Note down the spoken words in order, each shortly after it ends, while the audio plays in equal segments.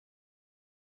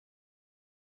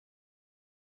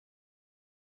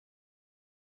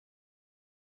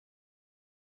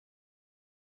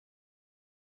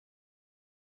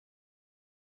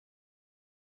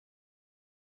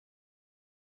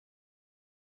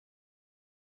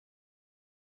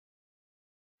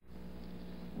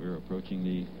approaching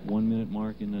the 1 minute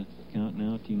mark in the count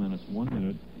now, T-minus 1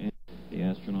 minute. And the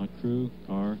astronaut crew,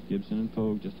 Carr, Gibson, and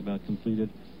Pogue, just about completed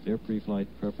their pre-flight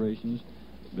preparations.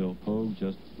 Bill Pogue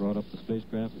just brought up the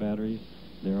spacecraft batteries.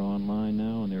 They're online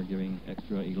now, and they're giving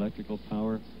extra electrical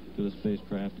power to the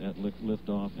spacecraft at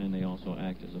liftoff, and they also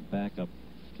act as a backup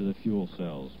to the fuel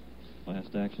cells.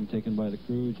 Last action taken by the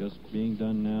crew, just being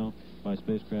done now by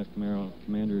spacecraft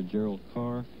Commander Jerry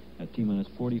Carr at T-minus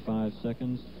 45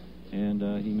 seconds, and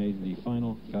he made the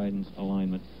final guidance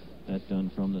alignment, that done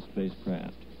from the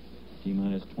spacecraft.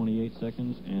 T-minus 28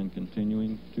 seconds and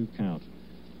continuing to count.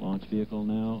 Launch vehicle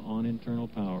now on internal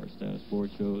power. Status board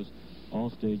shows all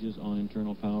stages on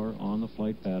internal power on the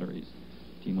flight batteries.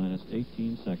 T-minus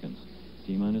 18 seconds.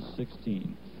 T-minus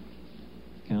 16.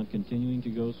 Count continuing to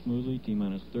go smoothly.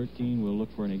 T-minus 13. We'll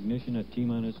look for an ignition at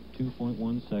T-minus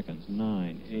 2.1 seconds.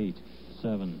 9, 8,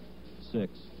 7,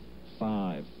 6,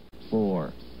 5,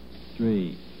 4,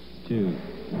 3, 2. We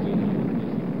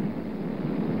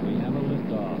have a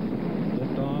liftoff.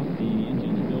 Liftoff. The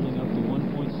engine's building up to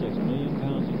 1.6 million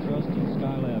pounds of thrust, and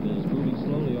Skylab is moving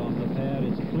slowly off the pad.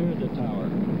 It's cleared the tower.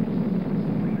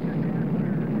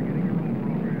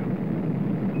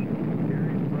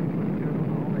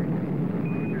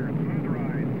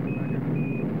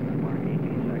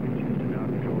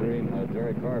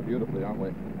 Jerry Carr, beautifully, aren't we?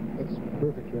 That's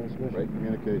perfect transmission. Great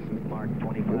communication. Mark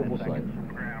 25 beautiful seconds.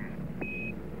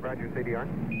 Sight. Roger, CDR.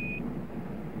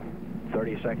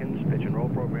 30 seconds. Pitch and roll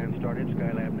program started.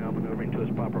 Skylab now maneuvering to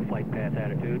its proper flight path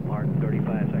attitude. Mark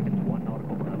 35 seconds. 1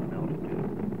 nautical mile in altitude.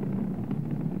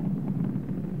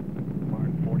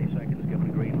 Mark 40 seconds. Given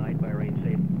a green light by range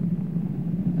safe.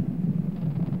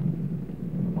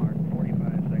 Mark 45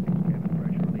 seconds. Cabin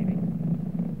pressure leaving.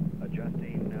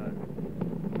 Adjusting.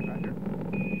 Roger.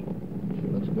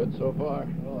 Looks good so far.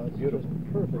 Oh, that's beautiful.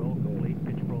 Perfect. Roll complete.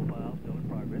 Pitch profile still in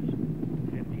progress.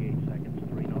 58 seconds.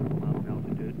 3 nautical miles in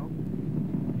altitude.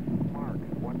 Mark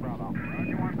 1 Bravo.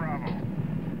 Roger 1 Bravo.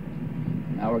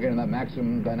 Now we're getting that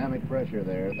maximum dynamic pressure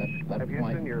there. That Have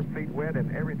point. Houston, your feet wet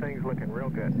and everything's looking real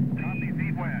good. Copy,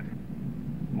 feet wet.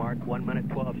 Mark 1 minute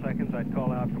 12 seconds. I'd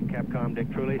call out from Capcom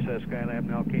Dick Truly. Says Skylab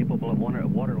now capable of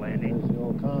water landing. There's the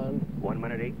old con. 1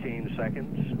 minute 18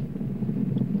 seconds.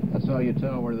 That's how you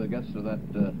tell where it gets to that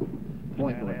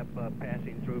point. Skylab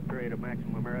passing through period of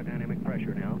maximum aerodynamic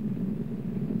pressure now.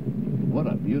 What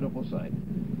a beautiful sight.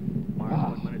 Mark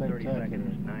 1 minute 30 spectacular.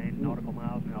 seconds. 9 nautical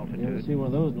miles in You haven't altitude. seen one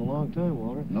of those in a long time,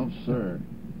 Walter. No, sir.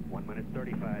 1 minute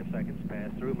 35 seconds. Pass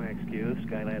through max Q.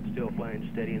 Skylab still flying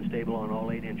steady and stable on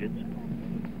all 8 engines.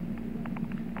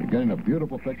 You're getting a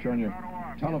beautiful picture on your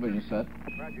television set,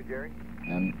 Roger, Jerry.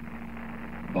 and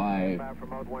by 5 for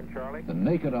mode 1 Charlie. the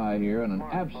naked eye here in an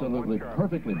absolutely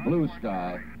perfectly blue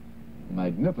sky,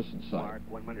 magnificent sight. Mark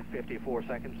 1 minute 54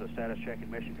 seconds. The status check and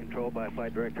mission control by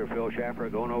Flight Director Phil Schaffer.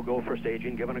 Go, no go for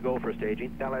staging. Given a go for staging.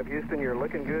 Skylab Houston, you're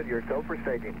looking good. You're go for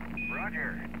staging.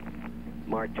 Roger.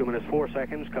 Mark 2 minutes 4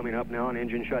 seconds. Coming up now on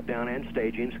engine shutdown and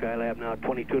staging. Skylab now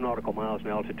 22 nautical miles in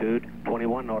altitude.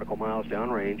 21 nautical miles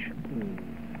downrange.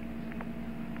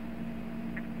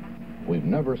 We've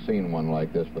never seen one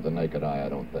like this with the naked eye, I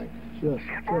don't think. Just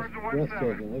Inboard to 17.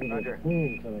 breathtaking. Look at Roger. that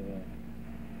plume coming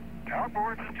out.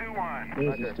 Outboard to 2-1. There's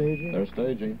Roger. the staging. They're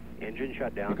staging. Engine You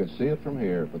shutdown. could see it from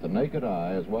here with the naked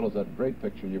eye, as well as that great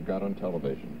picture you've got on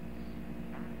television.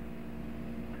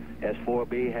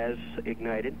 S4B has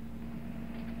ignited.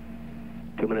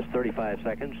 2 minutes 35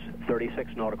 seconds.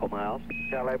 36 nautical miles.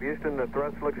 Skylab Houston, the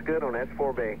thrust looks good on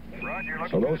S4B. Roger, looking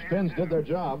So those good. fins did their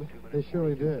job. They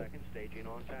surely did. Seconds, staging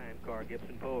on time. Carr,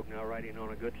 Gibson, Pogue now riding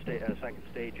on a good second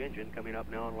stage engine. Coming up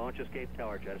now on launch escape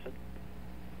tower jettison.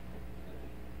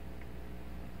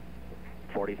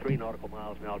 43 nautical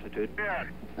miles in altitude. Good.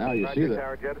 Now you see Roger, that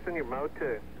tower jettison, your mode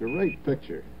 2. great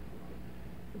picture.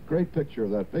 A great picture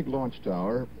of that big launch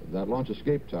tower, that launch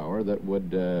escape tower that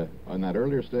would, on that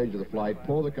earlier stage of the flight,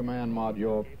 pull the command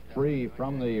module free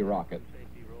from the rocket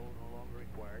Safety roll no longer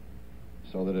required.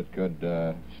 so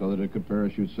that it could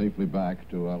parachute safely back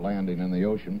to a landing in the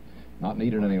ocean. Not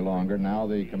needed any longer. Now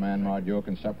the command module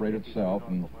can separate itself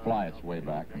and fly its way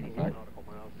back, in effect. Nautical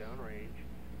miles downrange.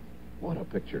 What a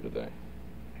picture today.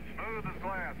 Smooth as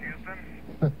glass,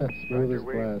 Houston. Smooth as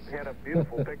We glass. had a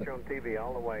beautiful picture on TV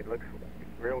all the way. It looks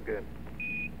real good.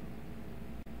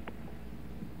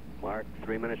 Mark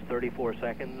 3 minutes 34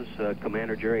 seconds.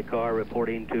 Commander Jerry Carr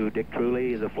reporting to Dick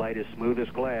Truly. The flight is smooth as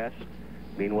glass.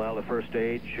 Meanwhile, the first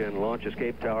stage and launch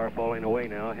escape tower falling away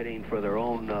now, heading for their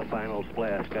own final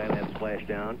splash. Skylab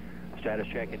splashdown. Status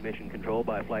check and mission control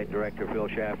by Flight Director Phil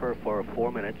Schaffer for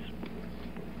 4 minutes.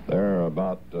 They're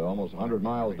about almost 100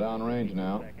 miles downrange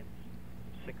now.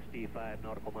 65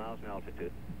 nautical miles in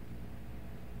altitude.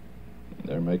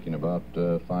 They're making about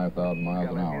 5,000 miles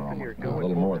an hour, almost. A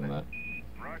little more than that.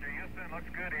 Roger, Houston, looks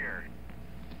good here.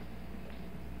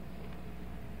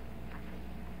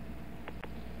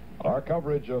 Our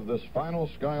coverage of this final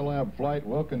Skylab flight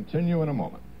will continue in a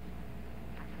moment.